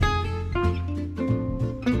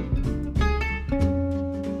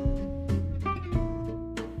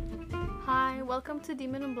to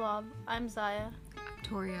Demon and Blob. I'm Zaya.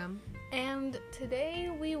 Victoria. And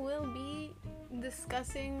today we will be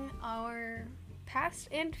discussing our past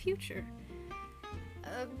and future.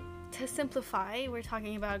 To simplify, we're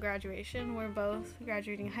talking about graduation. We're both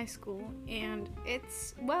graduating high school, and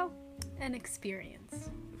it's, well, an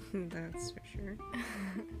experience. That's for sure.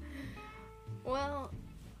 Well,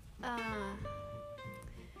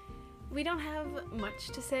 we don't have much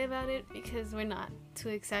to say about it because we're not too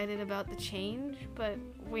excited about the change, but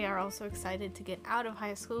we are also excited to get out of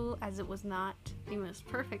high school as it was not the most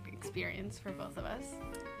perfect experience for both of us.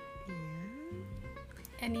 Yeah.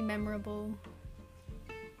 Any memorable?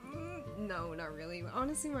 No, not really.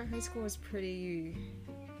 Honestly, my high school was pretty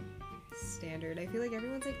standard. I feel like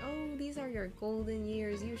everyone's like, oh, these are your golden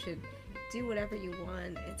years. You should do whatever you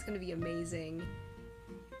want. It's gonna be amazing.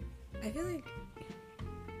 I feel like...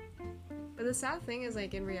 But the sad thing is,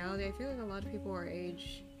 like, in reality, I feel like a lot of people our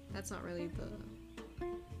age, that's not really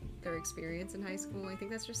their experience in high school. I think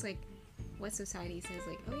that's just, like, what society says,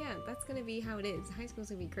 like, oh yeah, that's gonna be how it is. High school's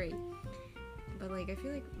gonna be great. But, like, I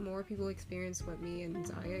feel like more people experience what me and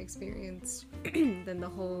Zaya experienced than the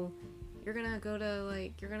whole, you're gonna go to,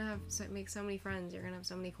 like, you're gonna make so many friends, you're gonna have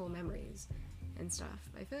so many cool memories and stuff.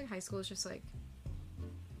 I feel like high school is just, like,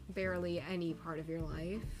 barely any part of your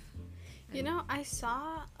life. You know, I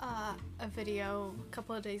saw a video a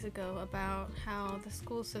couple of days ago about how the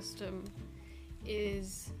school system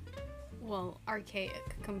is, well,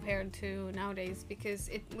 archaic compared to nowadays because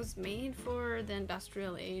it was made for the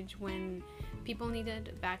industrial age when people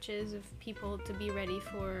needed batches of people to be ready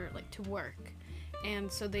for, like, to work. And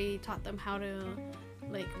so they taught them how to,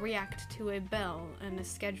 like, react to a bell and a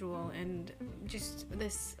schedule and just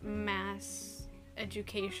this mass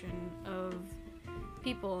education of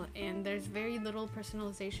people, and there's very little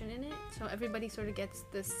personalization in it, so everybody sort of gets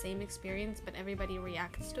the same experience, but everybody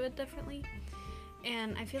reacts to it differently.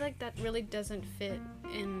 And I feel like that really doesn't fit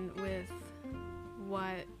in with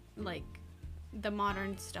what, like, the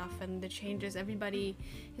modern stuff and the changes. Everybody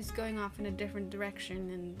is going off in a different direction,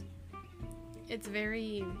 and it's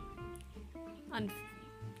very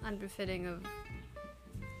unbefitting of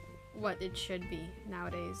what it should be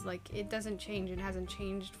nowadays. Like, it doesn't change. It hasn't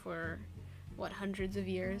changed for hundreds of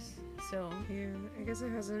years. So yeah, I guess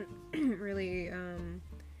it hasn't really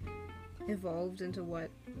evolved into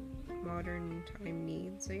what modern time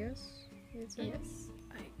needs, I guess you'd say. Yes,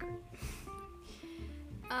 I agree.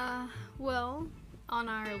 Well, on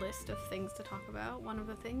our list of things to talk about, one of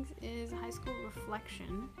the things is high school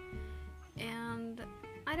reflection, and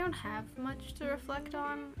I don't have much to reflect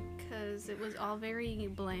on because it was all very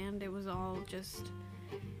bland. It was all just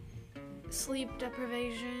sleep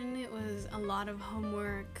deprivation. It was a lot of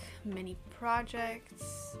homework, many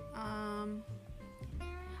projects.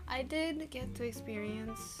 I did get to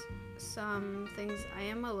experience some things I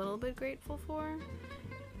am a little bit grateful for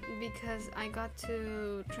because I got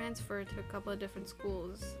to transfer to a couple of different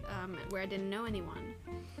schools where I didn't know anyone,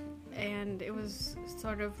 and it was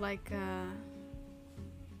sort of like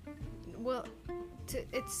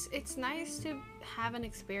it's nice to have an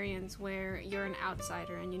experience where you're an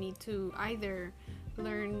outsider and you need to either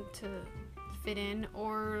learn to fit in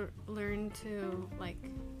or learn to, like,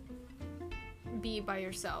 be by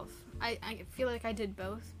yourself. I feel like I did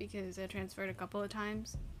both because I transferred a couple of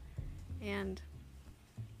times, and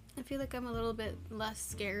I feel like I'm a little bit less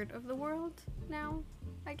scared of the world now,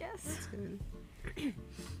 I guess. That's good. I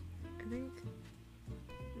think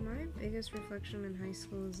my biggest reflection in high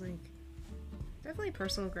school is, like, definitely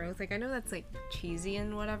personal growth. Like, I know that's, like, cheesy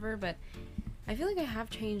and whatever, but I feel like I have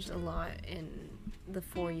changed a lot in the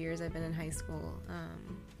 4 years I've been in high school.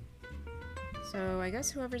 So I guess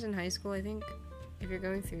whoever's in high school, I think if you're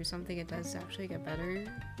going through something, it does actually get better,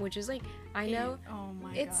 which is, like, I know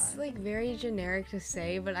it's like very generic to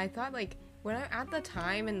say, but I thought, like, when at the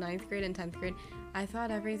time in 9th grade and 10th grade, I thought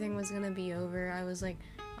everything was gonna be over. I was like,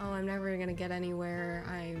 oh, I'm never gonna get anywhere.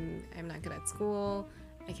 I'm not good at school.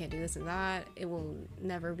 I can't do this and that. It will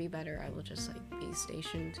never be better. I will just, like, be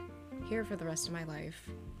stationed here for the rest of my life.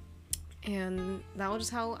 And that will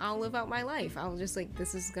just how I'll live out my life. I'll just, like,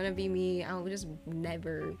 this is gonna be me. I'll just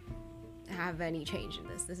never have any change in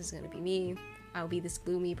this. This is gonna be me. I'll be this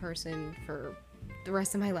gloomy person for the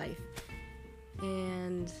rest of my life.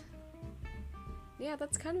 And yeah,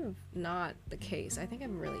 that's kind of not the case. I think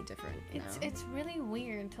I'm really different now. It's really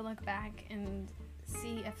weird to look back and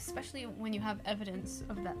see, especially when you have evidence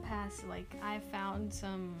of that past. Like, I found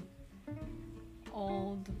some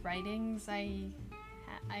old writings I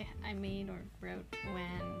made or wrote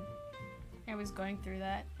when I was going through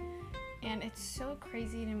that, and it's so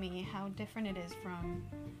crazy to me how different it is from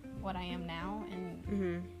what I am now.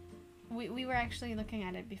 And we were actually looking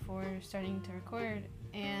at it before starting to record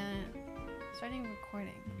and starting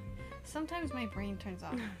recording. Sometimes my brain turns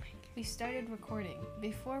off. We started recording.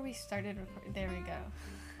 Before we started recording, there we go.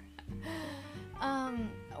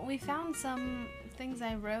 We found some things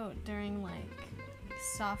I wrote during like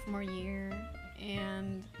sophomore year,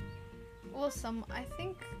 and well, I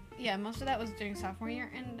think, yeah, most of that was during sophomore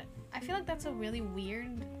year, and I feel like that's a really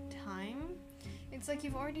weird time. It's like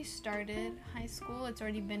you've already started high school, it's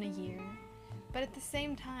already been a year, but at the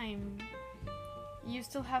same time, you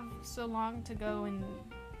still have so long to go, and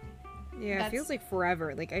yeah, it feels like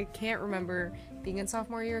forever. Like, I can't remember being in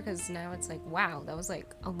sophomore year, because now it's like, wow, that was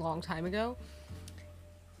like a long time ago.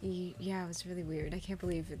 Yeah, it was really weird. I can't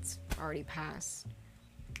believe it's already passed.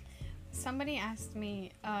 Somebody asked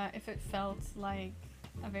me if it felt like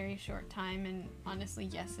a very short time, and honestly,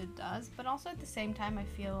 yes, it does. But also at the same time, I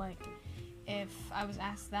feel like if I was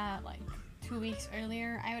asked that like 2 weeks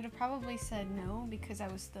earlier, I would have probably said no, because I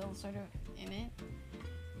was still sort of in it.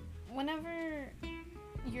 Whenever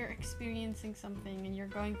you're experiencing something and you're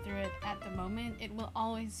going through it at the moment, it will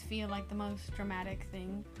always feel like the most dramatic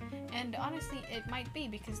thing. And honestly, it might be,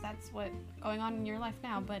 because that's what's going on in your life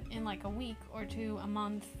now, but in like a week or two, a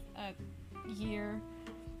month, a year,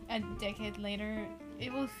 a decade later,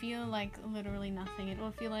 it will feel like literally nothing. It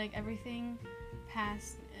will feel like everything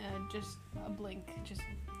passed just a blink.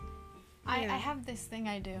 I have this thing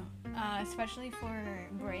I do, especially for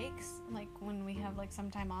breaks, like when we have like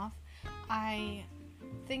some time off. I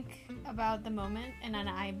think about the moment and then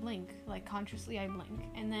I blink, like consciously I blink,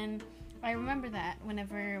 and then I remember that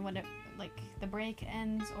whenever like the break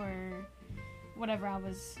ends or whatever I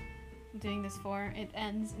was doing this for, it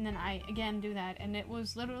ends, and then I again do that, and it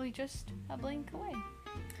was literally just a blink away.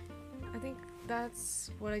 I think that's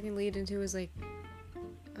what I can lead into is like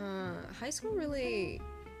high school really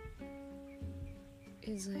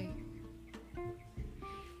is like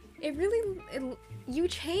you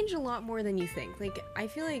change a lot more than you think. Like, I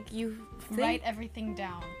feel like you write everything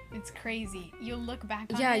down. It's crazy. You look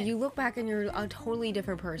back on it. You look back and you're a totally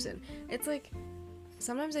different person. It's like,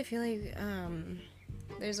 sometimes I feel like,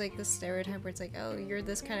 there's like this stereotype where it's like, oh, you're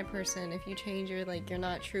this kind of person. If you change, you're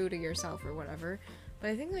not true to yourself or whatever.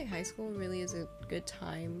 But I think like high school really is a good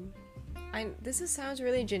time. Sounds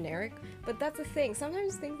really generic, but that's the thing.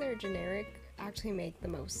 Sometimes things that are generic actually make the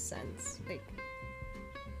most sense. Like,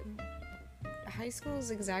 high school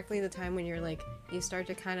is exactly the time when you're like, you start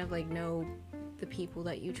to kind of like know the people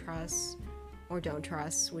that you trust or don't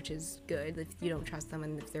trust, which is good. If you don't trust them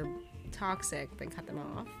and if they're toxic, then cut them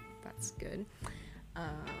off. That's good.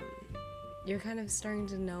 You're kind of starting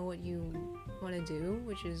to know what you want to do,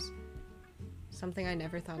 which is something I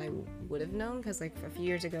never thought I would have known, because like a few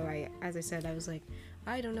years ago, as I said, I was like,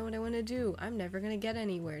 I don't know what I want to do. I'm never going to get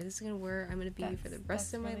anywhere. This is where I'm going to be for the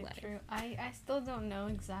rest of my life. True. I still don't know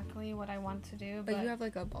exactly what I want to do. But you have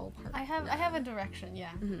like a ballpark. I have a direction,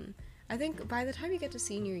 yeah. Mm-hmm. I think by the time you get to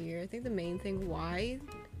senior year, I think the main thing why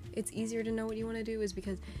it's easier to know what you want to do is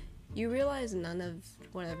because you realize none of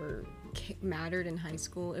whatever mattered in high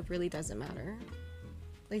school, it really doesn't matter.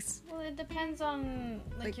 Well, it depends on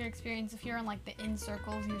like your experience. If you're in like the in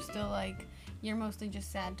circles, you're still like, you're mostly just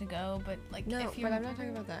sad to go, but like but I'm not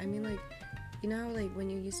talking about that. I mean, like, you know, like when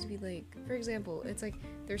you used to be like, for example, it's like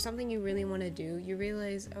there's something you really want to do, you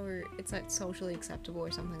realize, or it's not socially acceptable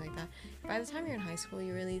or something like that. By the time you're in high school,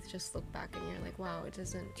 you really just look back and you're like, wow, it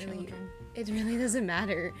really doesn't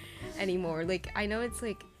matter anymore. Like, I know it's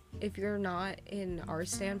like, if you're not in our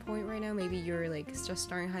standpoint right now, maybe you're like just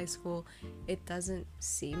starting high school, it doesn't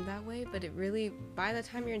seem that way, but it really, by the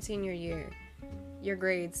time you're in senior year, your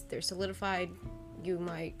grades, they're solidified. You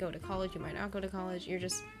might go to college, you might not go to college, you're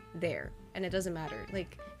just there, and it doesn't matter.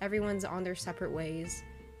 Like, everyone's on their separate ways.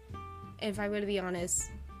 If I were to be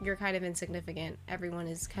honest, you're kind of insignificant. Everyone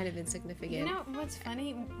is kind of insignificant. You know what's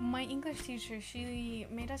funny? My English teacher, she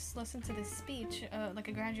made us listen to this speech, like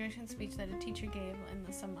a graduation speech that a teacher gave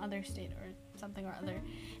in some other state or something or other.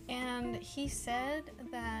 And he said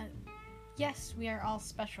that, yes, we are all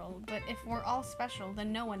special, but if we're all special,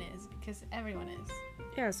 then no one is, because everyone is.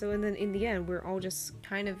 Yeah, so and then in the end, we're all just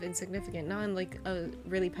kind of insignificant. Not in like a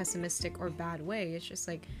really pessimistic or bad way. It's just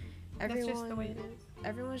like everyone. That's just the way it is.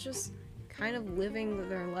 Everyone's just kind of living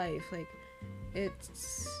their life. Like,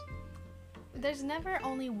 there's never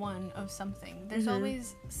only one of something. There's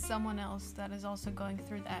always someone else that is also going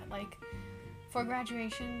through that. Like, for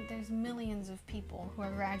graduation, there's millions of people who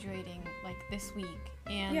are graduating like this week,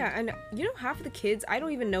 and yeah, and you know, half of the kids, I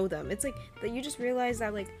don't even know them. It's like that you just realize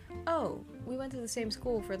that, like, oh, we went to the same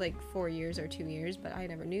school for like 4 years or 2 years, but I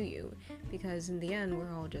never knew you, because in the end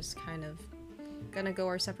we're all just kind of gonna go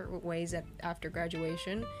our separate ways after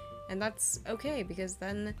graduation, And that's okay, because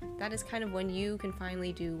then that is kind of when you can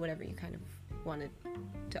finally do whatever you kind of wanted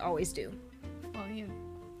to always do. Well,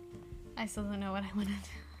 I still don't know what I wanted.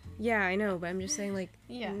 Yeah, I know, but I'm just saying, like,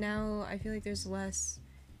 now I feel like there's less.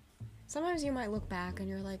 Sometimes you might look back and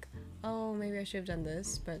you're like, oh, maybe I should have done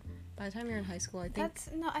this, but by the time you're in high school, I think...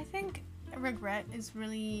 I think regret is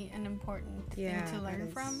really an important thing to learn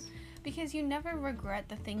from, because you never regret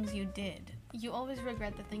the things you did. You always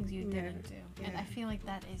regret the things you didn't do. Yeah. And I feel like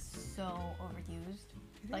that is so overused.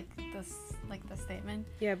 Like the statement.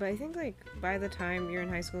 Yeah, but I think, like, by the time you're in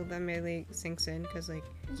high school, that really sinks in, because, like,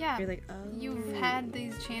 you're like, oh. You've had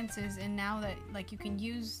these chances, and now that, like, you can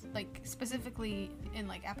use, like, specifically in,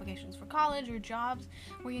 like, applications for college or jobs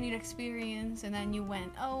where you need experience, and then you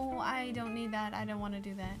went, oh, I don't need that, I don't want to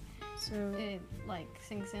do that. So it, like,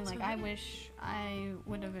 sinks in. Like, I wish I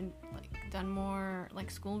would have been, like, done more,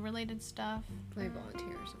 like, school-related stuff. Like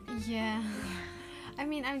volunteer or something. Yeah. I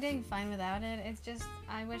mean, I'm doing fine without it. It's just,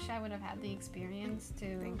 I wish I would have had the experience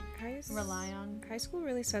to rely on. High school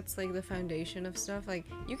really sets, like, the foundation of stuff. Like,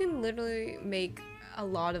 you can literally make a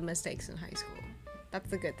lot of mistakes in high school. That's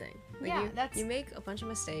the good thing. Like, you make a bunch of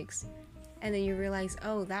mistakes, and then you realize,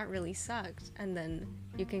 oh, that really sucked. And then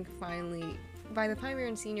you can finally, by the time you're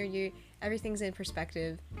in senior year, everything's in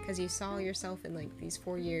perspective, because you saw yourself in, like, these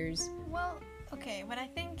 4 years. Well... Okay, what I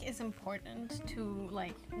think is important to,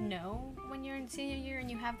 like, know when you're in senior year and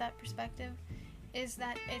you have that perspective is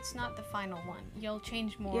that it's not the final one. You'll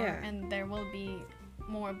change more and there will be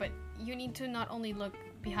more, but you need to not only look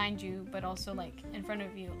behind you, but also, like, in front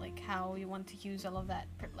of you, like, how you want to use all of that,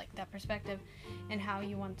 like, that perspective, and how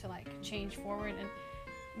you want to, like, change forward and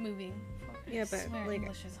moving forward. Yeah, but, like,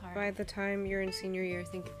 by the time you're in senior year, I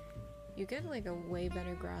think you get, like, a way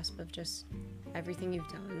better grasp of just everything you've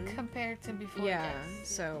done compared to before.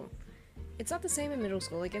 So it's not the same in middle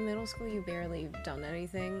school. Like, in middle school, you barely done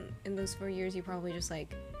anything in those 4 years. You probably just,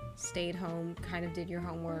 like, stayed home, kind of did your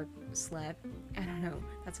homework, slept. I don't know,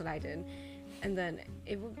 that's what I did. And then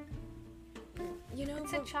it would, you know,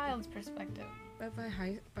 it's a child's perspective. But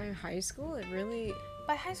by high school, it really...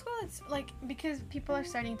 By high school, it's, like, because people are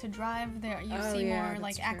starting to drive there, you see more,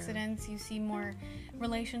 like, accidents, you see more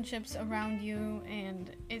relationships around you, and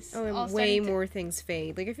it's all way more things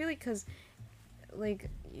fade. Like, I feel like, because, like,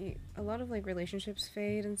 a lot of, like, relationships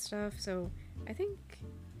fade and stuff, so I think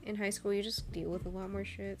in high school you just deal with a lot more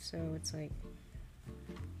shit, so it's, like...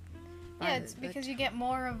 Yeah, it's because you get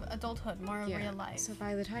more of adulthood, more of real life. So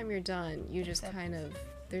by the time you're done, you just kind of...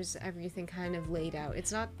 There's everything kind of laid out.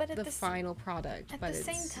 It's not the final product, but at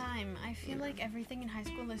the same time, I feel like everything in high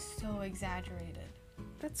school is so exaggerated.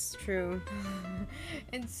 That's true.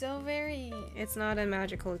 It's so very... It's not a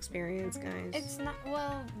magical experience, guys. It's not...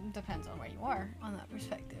 Well, depends on where you are on that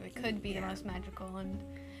perspective. It could be the most magical and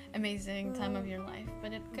amazing time of your life,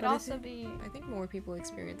 but it could also be... I think more people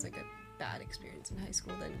experience, like, a bad experience in high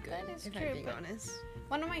school than good, that is if true, I'm being honest.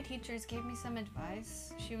 One of my teachers gave me some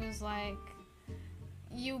advice. She was like...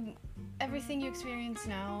 everything you experience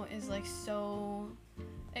now is, like, so,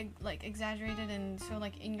 like, exaggerated and so,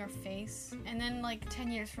 like, in your face, and then, like,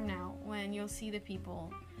 10 years from now, when you'll see the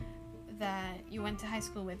people that you went to high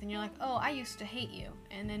school with, and you're like, oh, I used to hate you,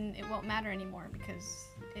 and then it won't matter anymore, because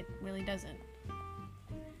it really doesn't.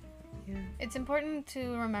 Yeah. It's important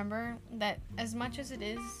to remember that as much as it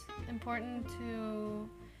is important to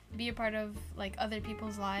be a part of, like, other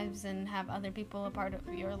people's lives and have other people a part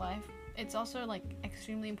of your life, it's also, like,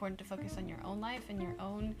 extremely important to focus on your own life and your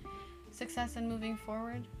own success and moving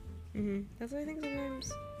forward. That's why I think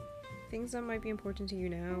sometimes things that might be important to you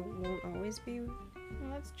now won't always be.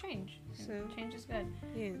 Well, that's change. So change is good.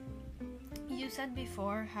 Yeah. You said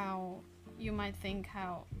before how you might think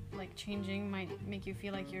how, like, changing might make you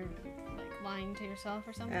feel like you're, like, lying to yourself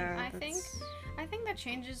or something. I think that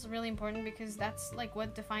change is really important, because that's, like,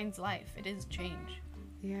 what defines life. It is change.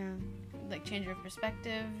 Yeah. Like, change your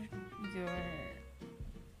perspective, your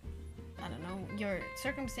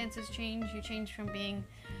circumstances change. You change from being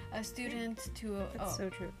a student to a... That's so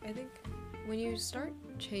true. I think when you start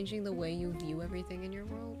changing the way you view everything in your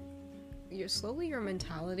world, slowly your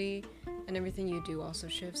mentality and everything you do also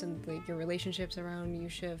shifts, and, like, your relationships around you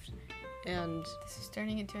shift. And this is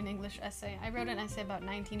turning into an English essay. I wrote an essay about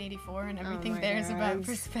 1984, and everything there is about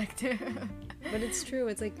perspective. But it's true.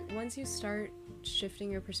 It's like, once you start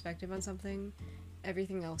shifting your perspective on something,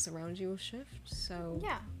 everything else around you will shift. So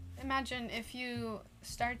yeah, imagine if you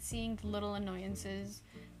start seeing the little annoyances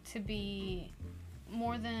to be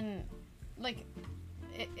more than, like,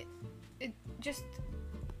 it just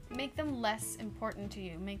make them less important to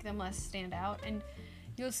you, make them less stand out, and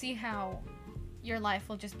you'll see how your life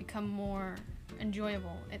will just become more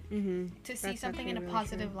enjoyable. To see something in a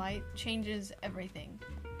positive light changes everything.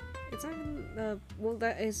 It's not even well,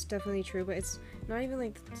 that is definitely true, but it's not even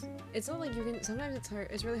like, it's not like you can, sometimes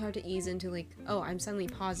it's really hard to ease into like, oh, I'm suddenly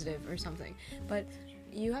positive or something, but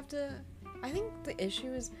you have to, I think the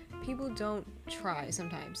issue is people don't try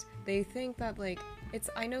sometimes. They think that like,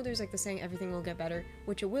 I know there's like the saying everything will get better,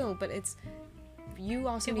 which it will, but you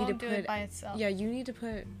also need to put it by itself. Yeah, you need to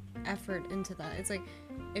put effort into that. It's like,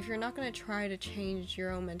 if you're not going to try to change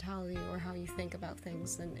your own mentality or how you think about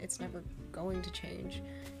things, then it's never going to change,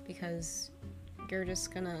 because you're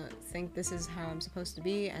just gonna think this is how I'm supposed to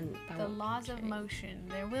be, and the laws of motion.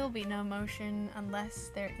 There will be no motion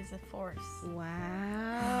unless there is a force.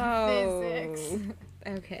 Wow. Physics.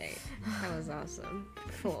 Okay, that was awesome.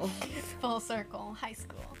 Cool. Full circle. High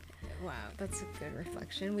school. Wow, that's a good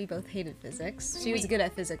reflection. We both hated physics. She was good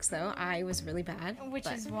at physics, though. I was really bad. Which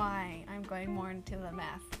is why I'm going more into the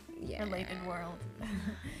math-related world.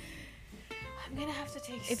 I'm gonna have to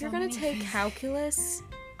take. If you're gonna take calculus,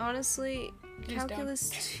 honestly, calculus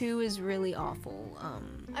 2 is really awful.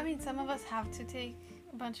 I mean, some of us have to take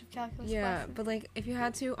a bunch of calculus. Yeah, classes. but like, if you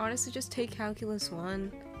had to, honestly, just take calculus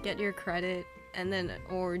 1, get your credit, and then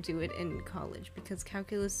or do it in college, because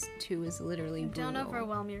calculus 2 is literally brutal. Don't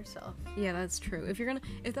overwhelm yourself. Yeah, that's true.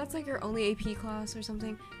 If that's like your only AP class or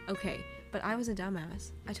something, okay. But I was a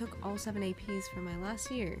dumbass. I took all 7 APs for my last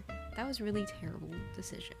year. That was a really terrible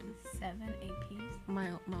decision. 7 APs?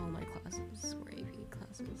 All my classes were AP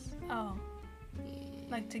classes. Oh. Yeah.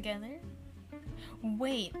 Like together?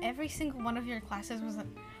 Wait, every single one of your classes was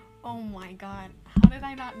oh my god. How did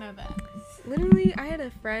I not know that? Literally, I had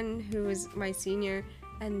a friend who was my senior,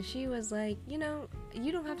 and she was like, you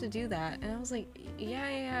don't have to do that. And I was like,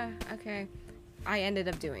 yeah, okay. I ended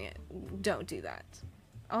up doing it. Don't do that.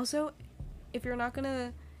 Also, if you're not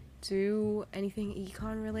gonna do anything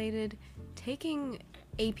econ related, taking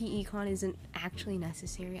AP econ isn't actually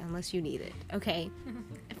necessary unless you need it, okay?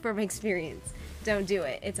 From experience. Don't do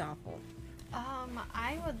it. It's awful.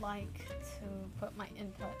 I would like to put my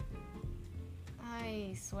input.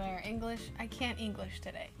 I swear, I can't English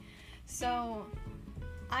today. So,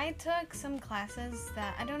 I took some classes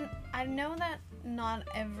that, I know that not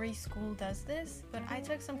every school does this, but I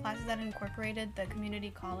took some classes that incorporated the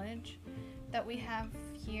community college that we have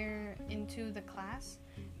here into the class.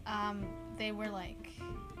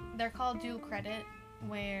 They're called dual credit,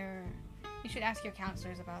 where you should ask your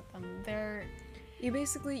counselors about them.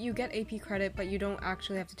 You get AP credit, but you don't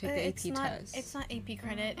actually have to take the AP test. It's not AP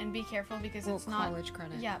credit, and be careful because it's not college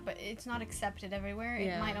credit. Yeah, but it's not accepted everywhere.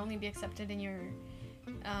 Yeah. It might only be accepted in your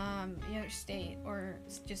state or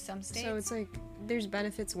just some states. So it's like there's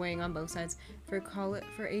benefits weighing on both sides. For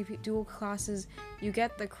AP dual classes, you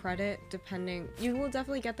get the credit you will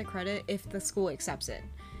definitely get the credit if the school accepts it,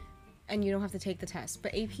 and you don't have to take the test.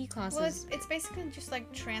 But AP classes, well, it's basically just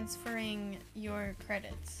like transferring your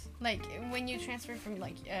credits. Like when you transfer from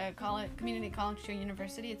like community college to a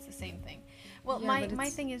university, it's the same thing. Well, yeah, my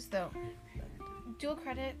thing is though, dual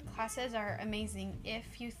credit classes are amazing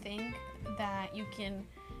if you think that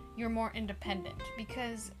you're more independent,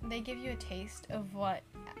 because they give you a taste of what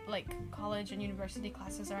like college and university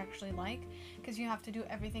classes are actually like, because you have to do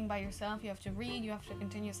everything by yourself. You have to read, you have to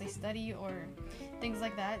continuously study or things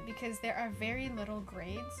like that, because there are very little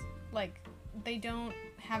grades. Like they don't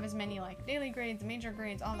have as many like daily grades, major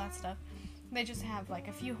grades, all that stuff. They just have like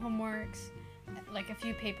a few homeworks, like a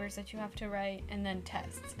few papers that you have to write, and then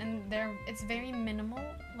tests, and it's very minimal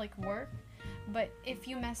like work. But if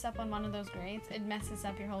you mess up on one of those grades, it messes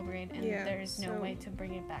up your whole grade, and there's no way to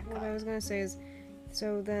bring it back up. What I was gonna say is,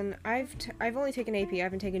 so then I've only taken AP, I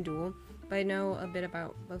haven't taken dual, but I know a bit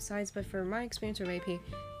about both sides. But for my experience with AP,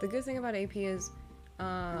 the good thing about AP is,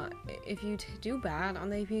 if you do bad on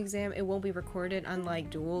the AP exam, it won't be recorded, unlike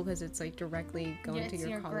dual, because it's like directly going to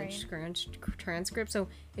your college transcript. So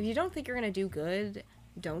if you don't think you're gonna do good,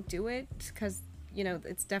 don't do it, because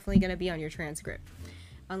it's definitely gonna be on your transcript.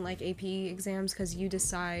 Unlike AP exams, because you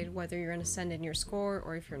decide whether you're going to send in your score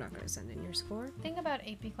or if you're not going to send in your score. The thing about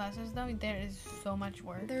AP classes, though, there is so much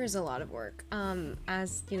work. There is a lot of work.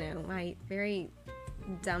 As my very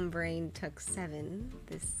dumb brain took 7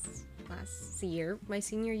 this last year. My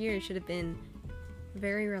senior year should have been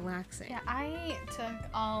very relaxing. Yeah, I took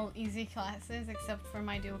all easy classes except for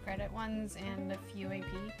my dual credit ones and a few AP.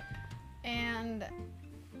 And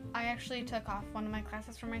I actually took off one of my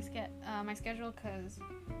classes from my schedule because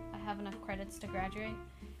I have enough credits to graduate.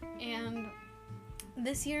 And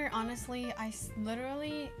this year, honestly, I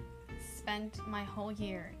literally spent my whole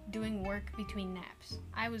year doing work between naps.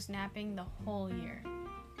 I was napping the whole year.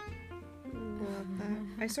 love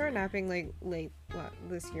that. I started napping like late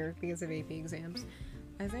this year because of AP exams.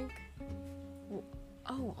 I think.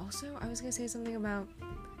 Oh, also, I was gonna say something about.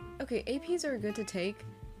 Okay, APs are good to take.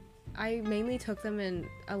 I mainly took them in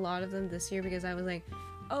a lot of them this year because I was like,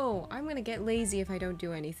 oh, I'm gonna get lazy if I don't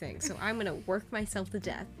do anything, so I'm gonna work myself to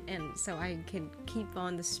death, and so I can keep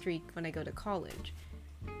on the streak when I go to college.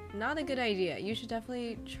 Not a good idea. You should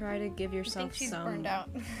definitely try to give yourself I think she's some. Burned out.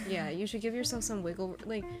 Yeah, you should give yourself some wiggle.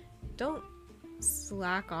 Like, don't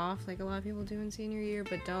slack off like a lot of people do in senior year,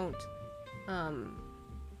 but don't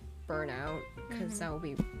burn out because that will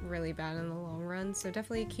be really bad in the long run. So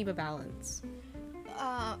definitely keep a balance.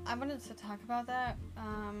 I wanted to talk about that.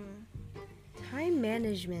 Time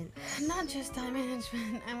management. Not just time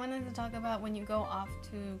management. I wanted to talk about when you go off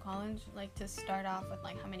to college, like to start off with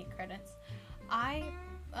like how many credits. I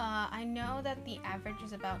know that the average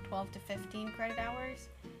is about 12 to 15 credit hours.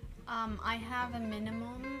 I have a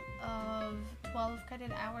minimum of 12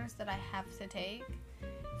 credit hours that I have to take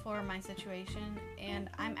for my situation, and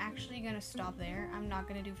I'm actually going to stop there. I'm not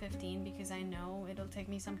going to do 15 because I know it'll take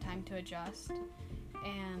me some time to adjust.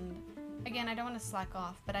 And again, I don't want to slack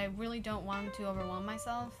off, but I really don't want to overwhelm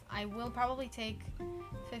myself. I will probably take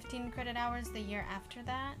 15 credit hours the year after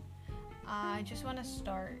that. I just want to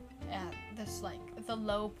start at this, like, the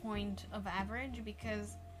low point of average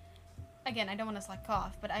because, again, I don't want to slack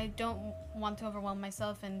off, but I don't want to overwhelm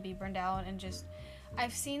myself and be burned out and just...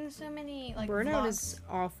 I've seen so many, like, burnout vlogs. Is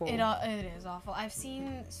awful. It is awful. I've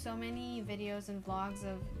seen so many videos and vlogs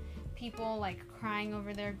of people, like, crying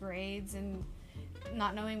over their grades and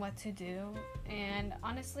not knowing what to do, and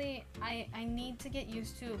honestly, I need to get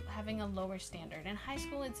used to having a lower standard. In high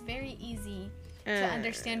school, it's very easy to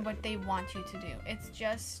understand what they want you to do. It's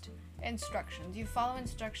just instructions. You follow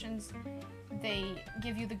instructions, they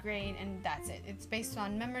give you the grade, and that's it. It's based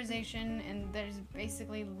on memorization, and there's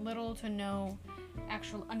basically little to no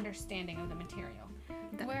actual understanding of the material.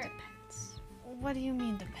 That depends. What do you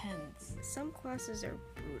mean depends? Some classes are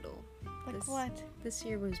brutal. Like what? This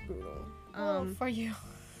year was brutal. For you.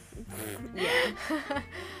 Yeah.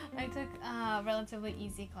 I took relatively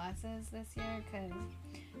easy classes this year because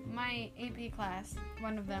my AP class,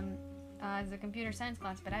 one of them is a computer science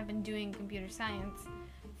class, but I've been doing computer science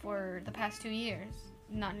for the past 2 years,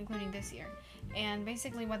 not including this year. And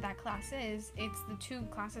basically what that class is, it's the 2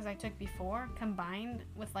 classes I took before combined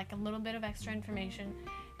with like a little bit of extra information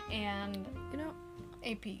and, you know,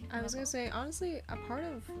 AP. I was gonna say, honestly, a part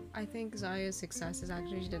of, I think, Zaya's success is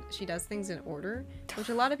actually she does things in order, which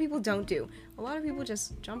a lot of people don't do. A lot of people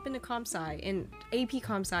just jump into comp-sci and AP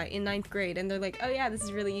comp-sci in 9th grade, and they're like, oh yeah, this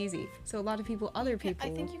is really easy. So a lot of people, I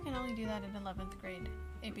think you can only do that in 11th grade,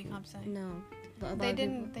 AP comp-sci. No. They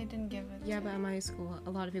didn't give it. Yeah, but at my school, a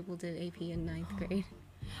lot of people did AP in 9th grade.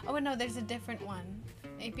 Oh, no, there's a different one.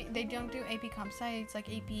 AP, they don't do AP comp-sci, it's like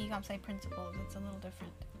AP comp-sci principles. It's a little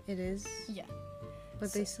different. It is? Yeah.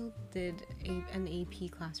 But they still did an AP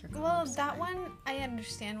class for comp-sci. Well, that one, I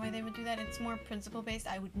understand why they would do that. It's more principle-based.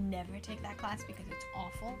 I would never take that class because it's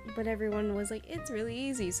awful. But everyone was like, it's really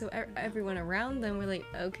easy. So everyone around them were like,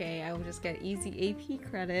 okay, I will just get easy AP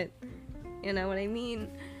credit. You know what I mean?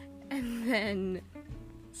 And then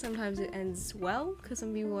sometimes it ends well because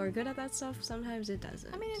some people are good at that stuff. Sometimes it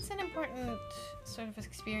doesn't. I mean, it's an important sort of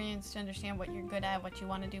experience to understand what you're good at, what you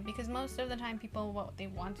want to do, because most of the time people, what they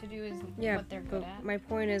want to do is what they're good at. My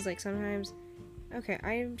point is, like, sometimes, okay,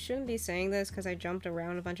 I shouldn't be saying this because I jumped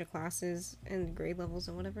around a bunch of classes and grade levels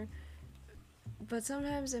and whatever, but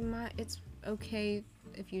sometimes it's okay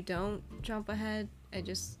if you don't jump ahead and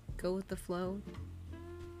just go with the flow.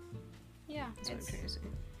 Yeah, that's what I'm trying to say.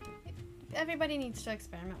 Everybody needs to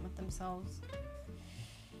experiment with themselves.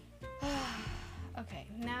 Okay,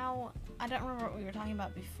 now, I don't remember what we were talking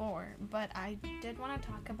about before, but I did want to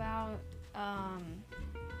talk about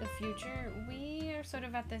the future. We are sort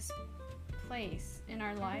of at this place in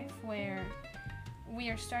our life where we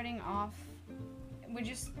are starting off,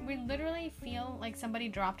 we literally feel like somebody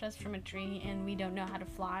dropped us from a tree and we don't know how to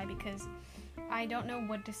fly because I don't know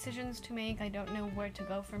what decisions to make. I don't know where to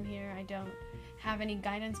go from here. I don't have any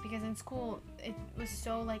guidance because in school it was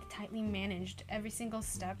so like tightly managed. Every single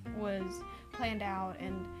step was planned out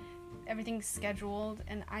and everything's scheduled,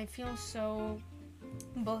 and I feel so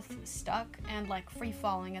both stuck and like free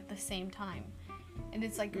falling at the same time, and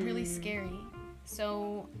it's like really scary.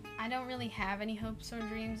 So I don't really have any hopes or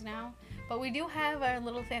dreams now, but we do have our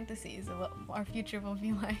little fantasies of what our future will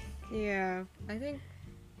be like. Yeah, I think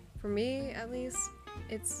for me at least,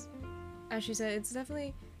 it's, as she said, it's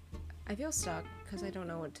definitely, I feel stuck because I don't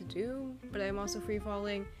know what to do, but I'm also free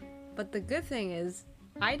falling. But the good thing is,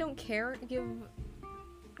 I don't care.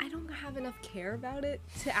 I don't have enough care about it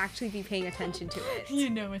to actually be paying attention to it. You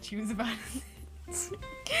know what she was about.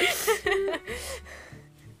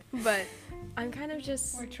 But I'm kind of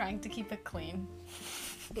just... We're trying to keep it clean.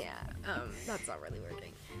 Yeah, that's not really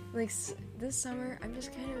working. Like, this summer, I'm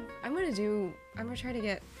just kind of... I'm gonna try to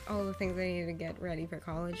get all the things I need to get ready for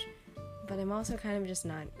college. But I'm also kind of just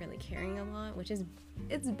not really caring a lot, which is...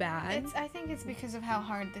 It's bad. I think it's because of how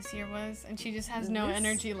hard this year was, and she just has no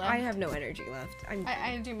energy left. I have no energy left.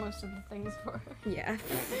 I do most of the things for her. Yeah.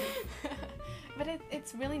 But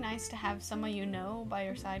it's really nice to have someone you know by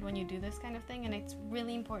your side when you do this kind of thing, and it's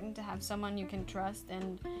really important to have someone you can trust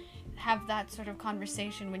and have that sort of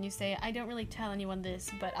conversation when you say, I don't really tell anyone this,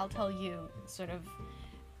 but I'll tell you, sort of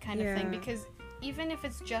kind of thing. Because even if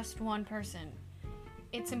it's just one person,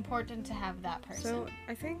 it's important to have that person. So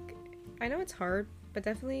I know it's hard, but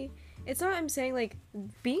definitely, it's not, I'm saying, like,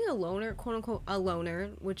 being a loner, quote-unquote, a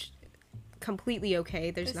loner, which completely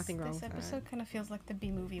okay, there's nothing wrong with that. This episode kind of feels like the B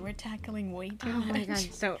movie. We're tackling way too much. Oh my god,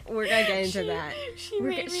 so we're gonna get into that. She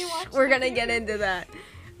made me watch We're gonna get into that.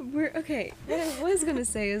 Okay, what I was gonna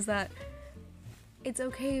say is that it's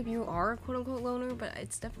okay if you are a quote-unquote loner, but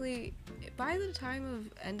it's definitely, by the time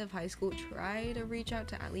of end of high school, try to reach out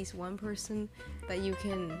to at least one person that you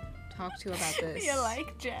can talk to about this. You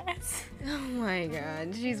like jazz? Oh my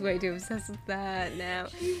god, she's way too obsessed with that now.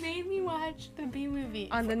 She made me watch the B movie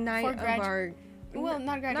on the night of our... Well,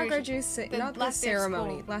 not graduation. Not the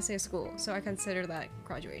ceremony. Last day of school. So I consider that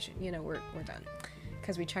graduation. You know, we're done.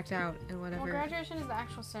 Because we checked out and whatever. Well, graduation is the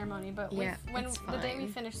actual ceremony, but when the day we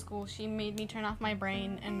finished school, she made me turn off my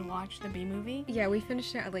brain and watch the B movie. Yeah, we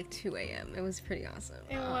finished it at like 2 a.m. It was pretty awesome.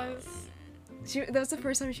 It was... that was the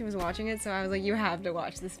first time she was watching it, so I was like, you have to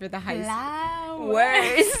watch this for the high school.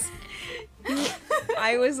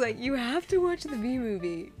 I was like, you have to watch the B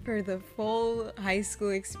movie for the full high school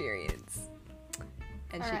experience.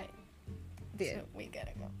 And All she right. did. So we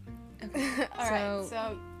gotta go. Okay. Alright,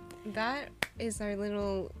 so that is our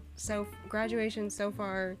little graduation so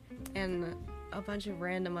far, and a bunch of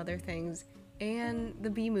random other things, and the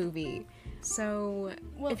B movie. So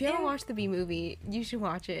if you haven't watched the B movie, you should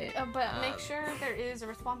watch it. But make sure there is a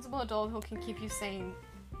responsible adult who can keep you sane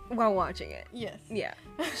while watching it. Yes. Yeah.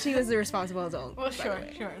 She was the responsible adult. Well, sure.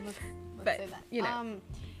 Let's say that. You know.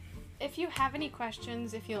 If you have any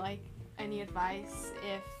questions, if you like any advice,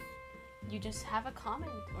 if you just have a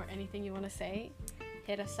comment or anything you want to say,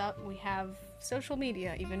 hit us up. We have social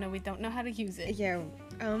media, even though we don't know how to use it. Yeah.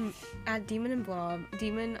 At Demon and Blob,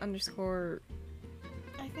 Demon _.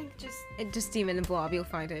 I think just Demon and Blob. You'll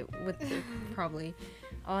find it with probably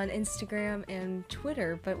on Instagram and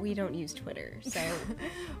Twitter, but we don't use Twitter, so.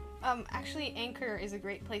 Actually, Anchor is a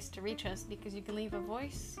great place to reach us because you can leave a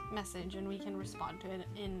voice message and we can respond to it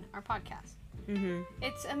in our podcast. Mm-hmm.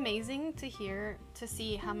 It's amazing to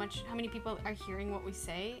see how many people are hearing what we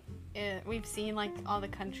say. We've seen like all the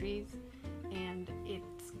countries, and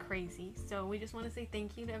it's crazy. So we just want to say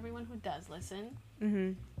thank you to everyone who does listen.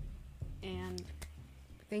 Mm-hmm. And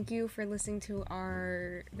thank you for listening to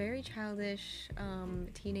our very childish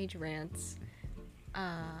teenage rants.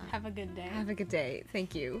 Have a good day. Have a good day.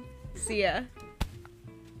 Thank you. See ya.